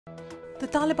The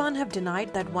Taliban have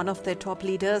denied that one of their top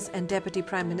leaders and Deputy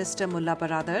Prime Minister Mullah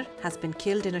Baradar has been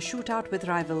killed in a shootout with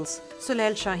rivals.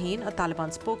 Sulail Shaheen, a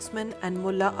Taliban spokesman, and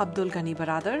Mullah Abdul Ghani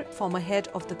Baradar, former head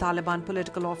of the Taliban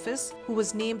political office, who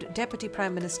was named Deputy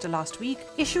Prime Minister last week,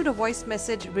 issued a voice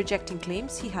message rejecting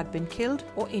claims he had been killed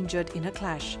or injured in a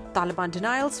clash. Taliban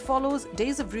denials follows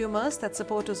days of rumors that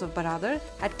supporters of Baradar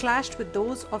had clashed with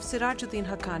those of Sirajuddin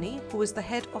Haqqani, who is the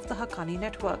head of the Haqqani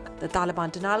network. The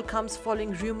Taliban denial comes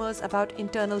following rumors about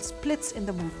internal splits in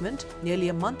the movement nearly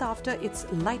a month after its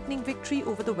lightning victory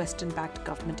over the Western-backed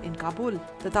government in Kabul.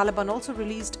 The Taliban also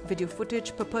released video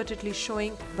footage purportedly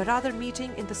showing Baradar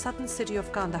meeting in the southern city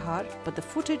of Kandahar, but the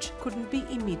footage couldn't be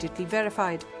immediately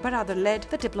verified. Baradar led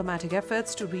the diplomatic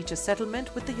efforts to reach a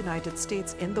settlement with the United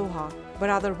States in Doha.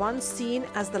 Baradar, once seen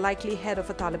as the likely head of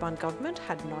a Taliban government,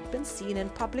 had not been seen in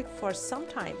public for some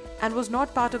time and was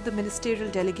not part of the ministerial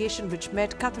delegation which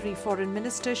met Qatari Foreign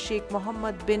Minister Sheikh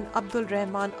Mohammed bin Abdul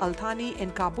Rahman Al Thani in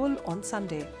Kabul on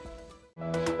Sunday.